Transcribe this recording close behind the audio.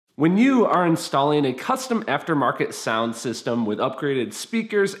When you are installing a custom aftermarket sound system with upgraded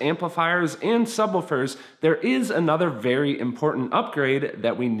speakers, amplifiers, and subwoofers, there is another very important upgrade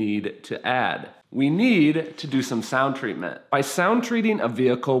that we need to add. We need to do some sound treatment. By sound treating a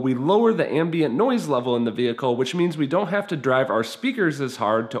vehicle, we lower the ambient noise level in the vehicle, which means we don't have to drive our speakers as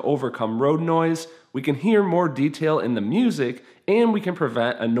hard to overcome road noise, we can hear more detail in the music, and we can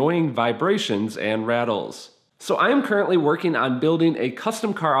prevent annoying vibrations and rattles. So I am currently working on building a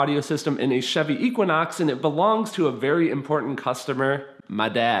custom car audio system in a Chevy Equinox, and it belongs to a very important customer, my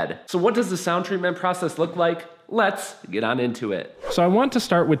dad. So what does the sound treatment process look like? Let's get on into it. So I want to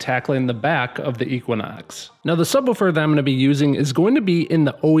start with tackling the back of the Equinox. Now the subwoofer that I'm going to be using is going to be in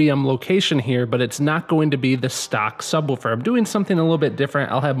the OEM location here, but it's not going to be the stock subwoofer. I'm doing something a little bit different.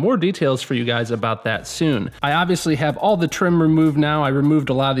 I'll have more details for you guys about that soon. I obviously have all the trim removed now. I removed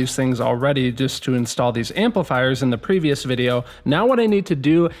a lot of these things already just to install these amplifiers in the previous video. Now what I need to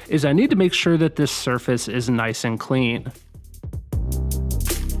do is I need to make sure that this surface is nice and clean.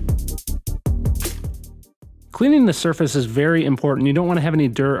 Cleaning the surface is very important. You don't want to have any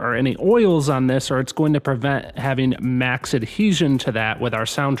dirt or any oils on this, or it's going to prevent having max adhesion to that with our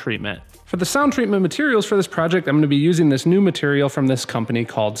sound treatment. For the sound treatment materials for this project, I'm going to be using this new material from this company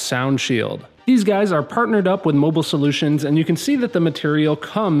called SoundShield. These guys are partnered up with Mobile Solutions, and you can see that the material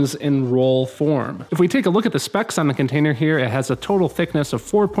comes in roll form. If we take a look at the specs on the container here, it has a total thickness of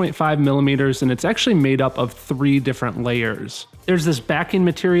 4.5 millimeters, and it's actually made up of 3 different layers. There's this backing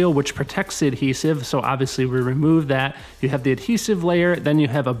material which protects the adhesive, so obviously we remove that. You have the adhesive layer, then you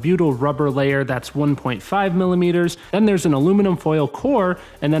have a butyl rubber layer that's 1.5 millimeters, then there's an aluminum foil core,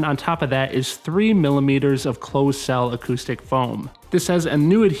 and then on top of that is 3 millimeters of closed cell acoustic foam. This has a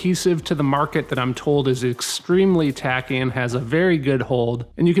new adhesive to the market that I'm told is extremely tacky and has a very good hold.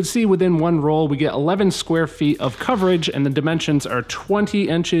 And you can see within one roll, we get 11 square feet of coverage, and the dimensions are 20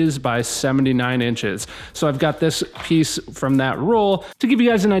 inches by 79 inches. So I've got this piece from that roll. To give you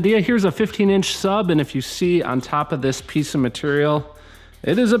guys an idea, here's a 15-inch sub, and if you see on top of this piece of material,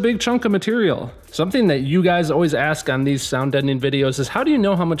 it is a big chunk of material. Something that you guys always ask on these sound deadening videos is, how do you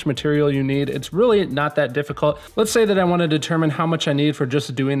know how much material you need? It's really not that difficult. Let's say that I want to determine how much I need for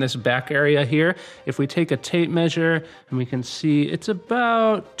just doing this back area here. If we take a tape measure, and we can see it's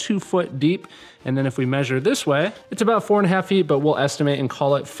about 2 foot deep. And then if we measure this way, it's about 4.5 feet, but we'll estimate and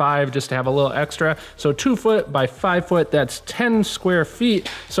call it 5 just to have a little extra. So 2 foot by 5 foot, that's 10 square feet.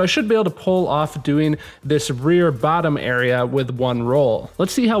 So I should be able to pull off doing this rear bottom area with one roll.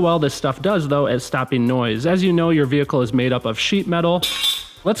 Let's see how well this stuff does though at stopping noise. As you know, your vehicle is made up of sheet metal.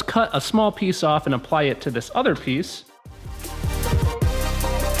 Let's cut a small piece off and apply it to this other piece.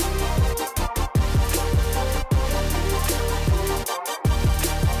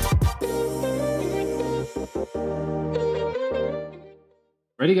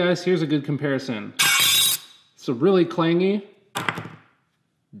 Ready guys, here's a good comparison. So really clangy,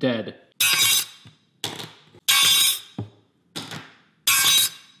 dead.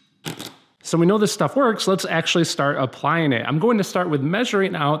 So we know this stuff works, let's actually start applying it. I'm going to start with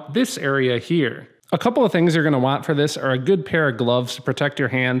measuring out this area here. A couple of things you're going to want for this are a good pair of gloves to protect your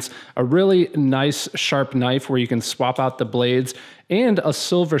hands, a really nice sharp knife where you can swap out the blades, and a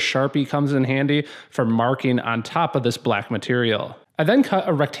silver Sharpie comes in handy for marking on top of this black material. I then cut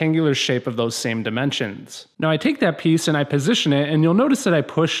a rectangular shape of those same dimensions. Now I take that piece and I position it, and you'll notice that I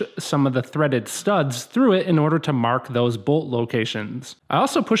push some of the threaded studs through it in order to mark those bolt locations. I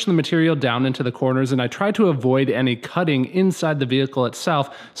also push the material down into the corners, and I try to avoid any cutting inside the vehicle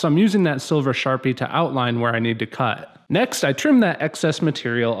itself, so I'm using that silver Sharpie to outline where I need to cut. Next, I trim that excess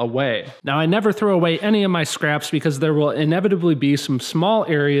material away. Now, I never throw away any of my scraps because there will inevitably be some small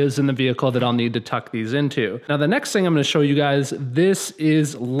areas in the vehicle that I'll need to tuck these into. Now, the next thing I'm going to show you guys, this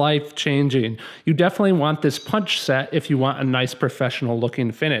is life-changing. You definitely want this punch set if you want a nice professional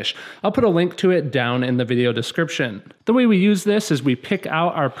looking finish. I'll put a link to it down in the video description. The way we use this is we pick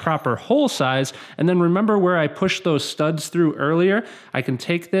out our proper hole size, and then remember where I pushed those studs through earlier? I can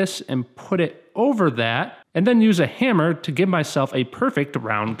take this and put it over that, and then use a hammer to give myself a perfect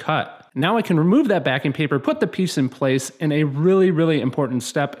round cut. Now I can remove that backing paper, put the piece in place, and a really important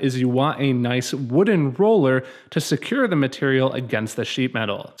step is you want a nice wooden roller to secure the material against the sheet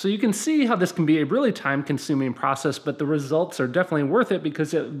metal. So you can see how this can be a really time-consuming process, but the results are definitely worth it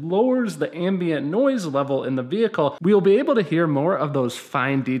because it lowers the ambient noise level in the vehicle. We will be able to hear more of those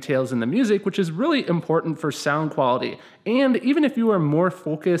fine details in the music, which is really important for sound quality. And even if you are more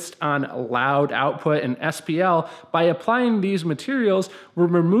focused on loud output and SPL, by applying these materials, we're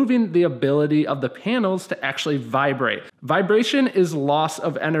removing the ability of the panels to actually vibrate. Vibration is loss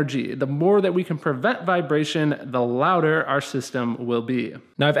of energy. The more that we can prevent vibration, the louder our system will be.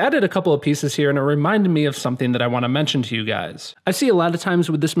 Now I've added a couple of pieces here and it reminded me of something that I want to mention to you guys. I see a lot of times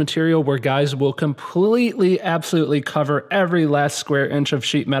with this material where guys will completely, absolutely cover every last square inch of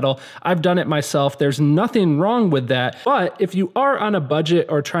sheet metal. I've done it myself. There's nothing wrong with that. But if you are on a budget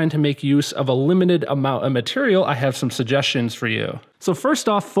or trying to make use of a limited amount of material, I have some suggestions for you. So first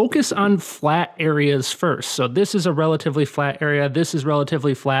off, focus on flat areas first. So this is a relatively flat area. This is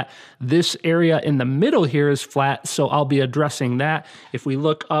relatively flat. This area in the middle here is flat, so I'll be addressing that. If we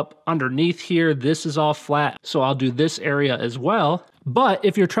look up underneath here, this is all flat, so I'll do this area as well. But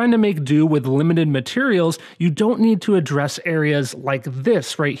if you're trying to make do with limited materials, you don't need to address areas like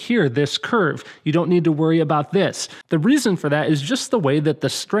this right here, this curve. You don't need to worry about this. The reason for that is just the way that the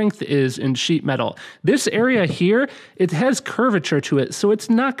strength is in sheet metal. This area here, it has curvature to it, so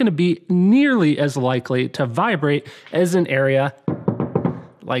it's not going to be nearly as likely to vibrate as an area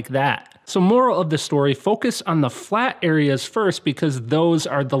like that. So moral of the story, focus on the flat areas first because those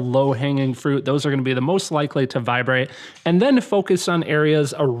are the low-hanging fruit. Those are going to be the most likely to vibrate. And then focus on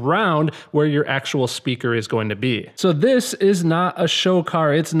areas around where your actual speaker is going to be. So this is not a show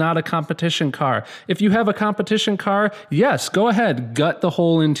car. It's not a competition car. If you have a competition car, yes, go ahead, gut the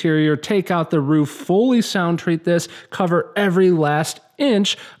whole interior, take out the roof, fully sound treat this, cover every last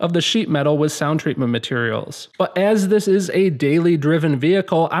inch of the sheet metal with sound treatment materials. But as this is a daily driven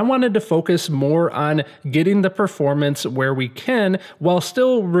vehicle, I wanted to focus more on getting the performance where we can while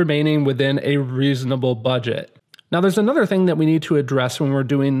still remaining within a reasonable budget. Now there's another thing that we need to address when we're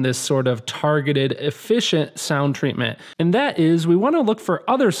doing this sort of targeted, efficient sound treatment, and that is we want to look for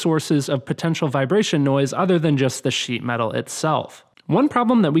other sources of potential vibration noise other than just the sheet metal itself. One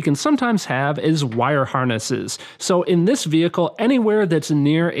problem that we can sometimes have is wire harnesses. So in this vehicle, anywhere that's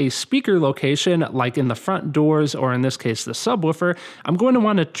near a speaker location, like in the front doors, or in this case, the subwoofer, I'm going to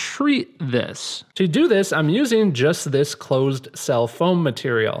want to treat this. To do this, I'm using just this closed cell foam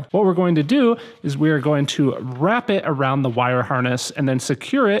material. What we're going to do is we are going to wrap it around the wire harness and then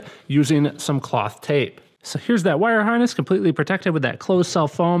secure it using some cloth tape. So here's that wire harness completely protected with that closed cell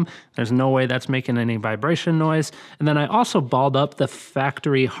foam. There's no way that's making any vibration noise. And then I also balled up the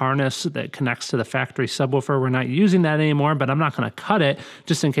factory harness that connects to the factory subwoofer. We're not using that anymore, but I'm not going to cut it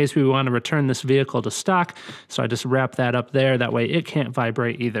just in case we want to return this vehicle to stock. So I just wrap that up there. That way it can't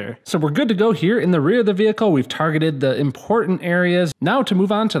vibrate either. So we're good to go here in the rear of the vehicle. We've targeted the important areas. Now to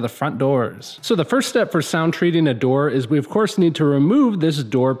move on to the front doors. So the first step for sound treating a door is we of course need to remove this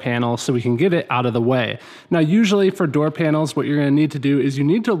door panel so we can get it out of the way. Now, usually for door panels, what you're going to need to do is you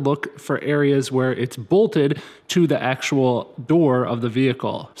need to look for areas where it's bolted to the actual door of the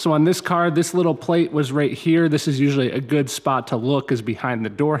vehicle. So on this car, this little plate was right here. This is usually a good spot to look is behind the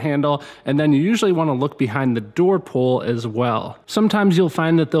door handle. And then you usually want to look behind the door pull as well. Sometimes you'll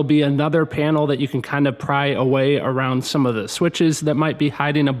find that there'll be another panel that you can kind of pry away around some of the switches that might be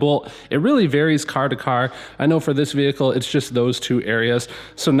hiding a bolt. It really varies car to car. I know for this vehicle, it's just those two areas.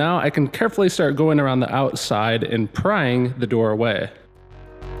 So now I can carefully start going around the outside and prying the door away.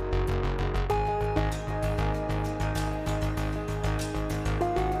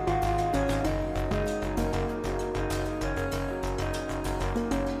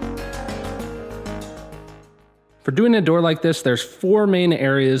 For doing a door like this, there's 4 main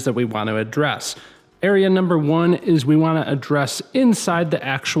areas that we want to address. Area number 1 is we want to address inside the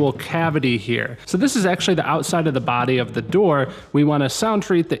actual cavity here. So this is actually the outside of the body of the door. We want to sound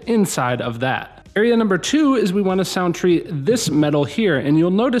treat the inside of that. Area number 2 is we want to sound treat this metal here, and you'll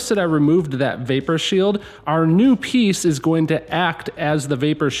notice that I removed that vapor shield. Our new piece is going to act as the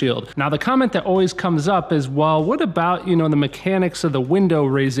vapor shield. Now the comment that always comes up is, well, what about, the mechanics of the window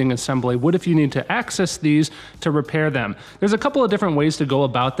raising assembly? What if you need to access these to repair them? There's a couple of different ways to go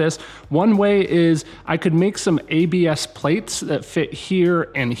about this. One way is I could make some ABS plates that fit here,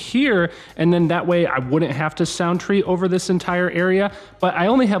 and then that way I wouldn't have to sound treat over this entire area, but I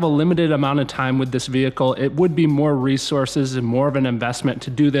only have a limited amount of time with this vehicle. It would be more resources and more of an investment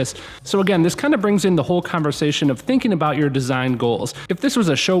to do this. So again, this kind of brings in the whole conversation of thinking about your design goals. If this was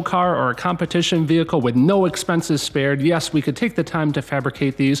a show car or a competition vehicle with no expenses spared, yes, we could take the time to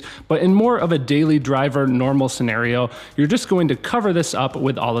fabricate these, but in more of a daily driver normal scenario, you're just going to cover this up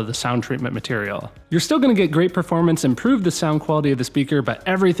with all of the sound treatment material. You're still going to get great performance, improve the sound quality of the speaker, but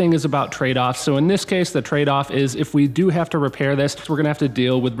everything is about trade-offs. So in this case, the trade-off is if we do have to repair this, we're going to have to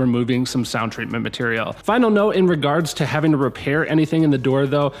deal with removing some sound treatment material. Final note in regards to having to repair anything in the door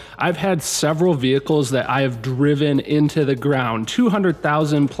though, I've had several vehicles that I have driven into the ground,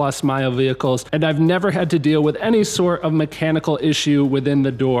 200,000 plus mile vehicles, and I've never had to deal with any sort of mechanical issue within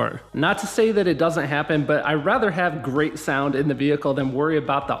the door. Not to say that it doesn't happen, but I'd rather have great sound in the vehicle than worry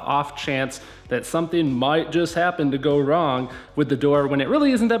about the off chance that something might just happen to go wrong with the door when it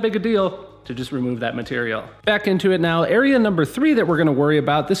really isn't that big a deal to just remove that material. Back into it now. Area number 3 that we're going to worry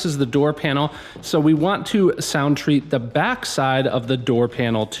about, this is the door panel. So we want to sound treat the back side of the door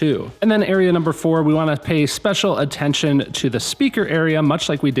panel too. And then area number 4, we want to pay special attention to the speaker area, much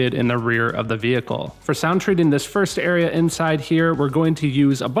like we did in the rear of the vehicle. For sound treating this first area inside here, we're going to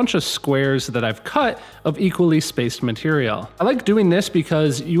use a bunch of squares that I've cut of equally spaced material. I like doing this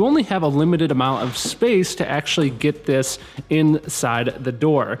because you only have a limited amount of space to actually get this inside the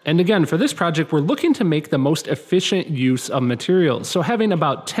door. And again, for this project, we're looking to make the most efficient use of materials. So having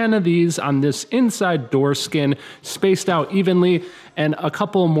about 10 of these on this inside door skin spaced out evenly and a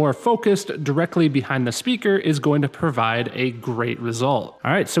couple more focused directly behind the speaker is going to provide a great result.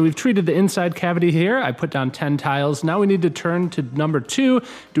 All right, so we've treated the inside cavity here. I put down 10 tiles. Now we need to turn to number 2,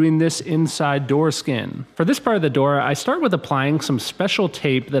 doing this inside door skin. For this part of the door, I start with applying some special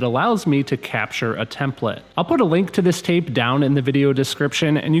tape that allows me to capture a template. I'll put a link to this tape down in the video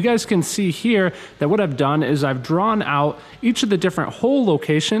description, and you guys can see here that what I've done is I've drawn out each of the different hole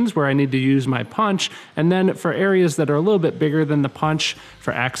locations where I need to use my punch, and then for areas that are a little bit bigger than the punch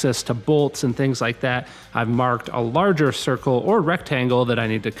for access to bolts and things like that, I've marked a larger circle or rectangle that I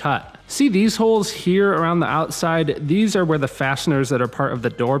need to cut. See these holes here around the outside? These are where the fasteners that are part of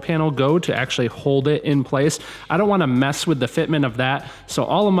the door panel go to actually hold it in place. I don't want to mess with the fitment of that, so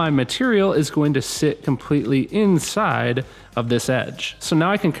all of my material is going to sit completely inside of this edge. So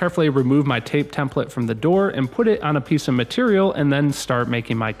now I can carefully remove my tape template from the door and put it on a piece of material and then start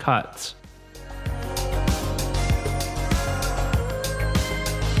making my cuts.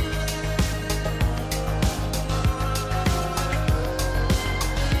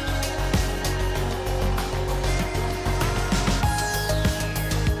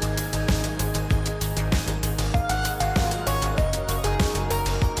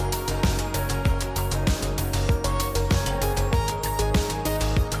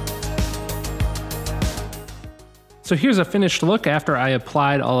 So here's a finished look after I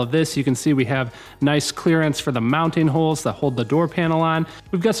applied all of this. You can see we have nice clearance for the mounting holes that hold the door panel on.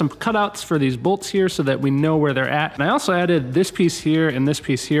 We've got some cutouts for these bolts here so that we know where they're at. And I also added this piece here and this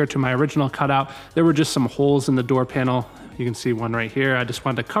piece here to my original cutout. There were just some holes in the door panel. You can see one right here. I just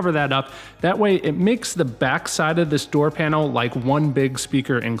wanted to cover that up. That way it makes the back side of this door panel like one big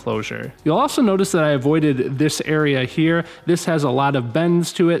speaker enclosure. You'll also notice that I avoided this area here. This has a lot of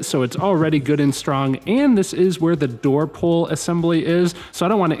bends to it, so it's already good and strong. And this is where the door pull assembly is, so I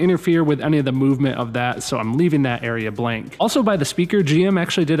don't want to interfere with any of the movement of that, so I'm leaving that area blank. Also by the speaker, GM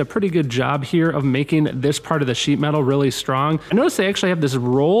actually did a pretty good job here of making this part of the sheet metal really strong. I noticed they actually have this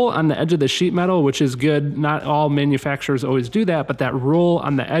roll on the edge of the sheet metal, which is good. Not all manufacturers always do that, but that roll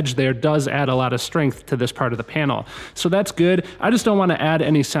on the edge there does add a lot of strength to this part of the panel. So that's good. I just don't want to add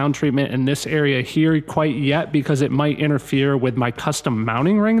any sound treatment in this area here quite yet because it might interfere with my custom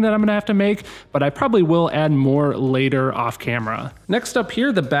mounting ring that I'm going to have to make, but I probably will add more later off camera. Next up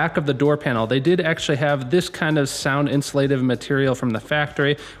here, the back of the door panel. They did actually have this kind of sound insulative material from the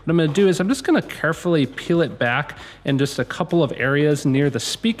factory. What I'm going to do is I'm just going to carefully peel it back in just a couple of areas near the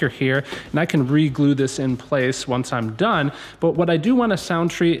speaker here, and I can re-glue this in place once I'm done. But what I do want to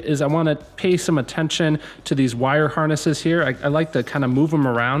sound treat is I want to pay some attention to these wire harnesses here. I like to kind of move them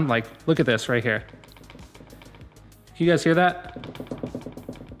around. Like, look at this right here. Can you guys hear that?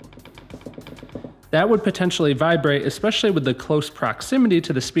 That would potentially vibrate, especially with the close proximity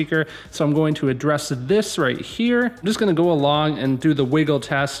to the speaker. So I'm going to address this right here. I'm just going to go along and do the wiggle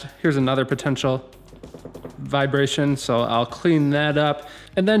test. Here's another potential vibration, so I'll clean that up.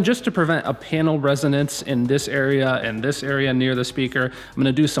 And then just to prevent a panel resonance in this area and this area near the speaker, I'm going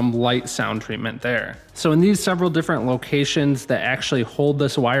to do some light sound treatment there. So in these several different locations that actually hold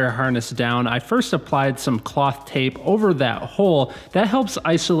this wire harness down, I first applied some cloth tape over that hole. That helps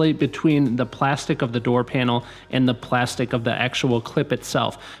isolate between the plastic of the door panel and the plastic of the actual clip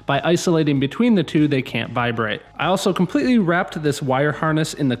itself. By isolating between the two, they can't vibrate. I also completely wrapped this wire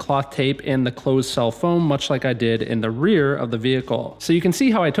harness in the cloth tape and the closed cell foam, much like I did in the rear of the vehicle. So you can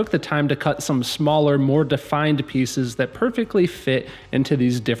see how I took the time to cut some smaller, more defined pieces that perfectly fit into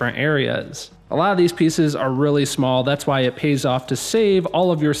these different areas. A lot of these pieces are really small. That's why it pays off to save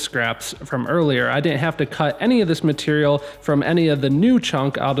all of your scraps from earlier. I didn't have to cut any of this material from any of the new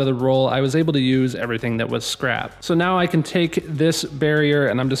chunk out of the roll. I was able to use everything that was scrap. So now I can take this barrier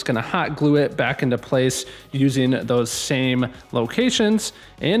and I'm just gonna hot glue it back into place using those same locations.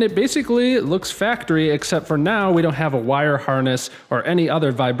 And it basically looks factory, except for now we don't have a wire harness or any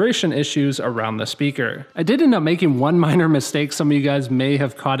other vibration issues around the speaker. I did end up making one minor mistake. Some of you guys may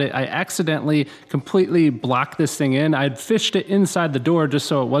have caught it. I accidentally completely blocked this thing in. I'd fished it inside the door just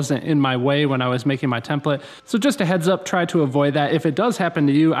so it wasn't in my way when I was making my template. So just a heads up, try to avoid that. If it does happen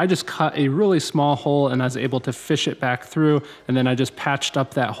to you, I just cut a really small hole and I was able to fish it back through, and then I just patched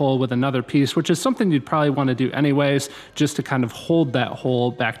up that hole with another piece, which is something you'd probably want to do anyways, just to kind of hold that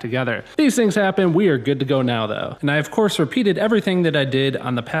hole back together. These things happen. We are good to go now though. And I of course repeated everything that I did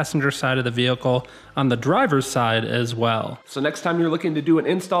on the passenger side of the vehicle on the driver's side as well. So next time you're looking to do an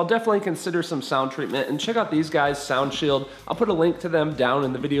install, definitely consider some sound treatment and check out these guys, Sound Shield. I'll put a link to them down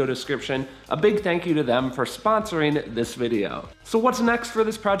in the video description. A big thank you to them for sponsoring this video. So what's next for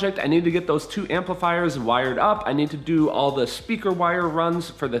this project? I need to get those 2 amplifiers wired up. I need to do all the speaker wire runs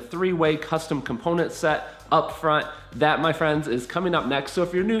for the 3-way custom component set up front. That, my friends, is coming up next. So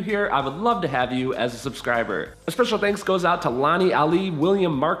if you're new here, I would love to have you as a subscriber. A special thanks goes out to Lonnie, Ali,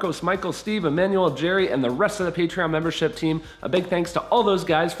 William, Marcos, Michael, Steve, Emmanuel, Jerry, and the rest of the Patreon membership team. A big thanks to all those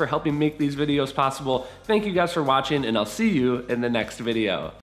guys for helping make these videos possible. Thank you guys for watching, and I'll see you in the next video.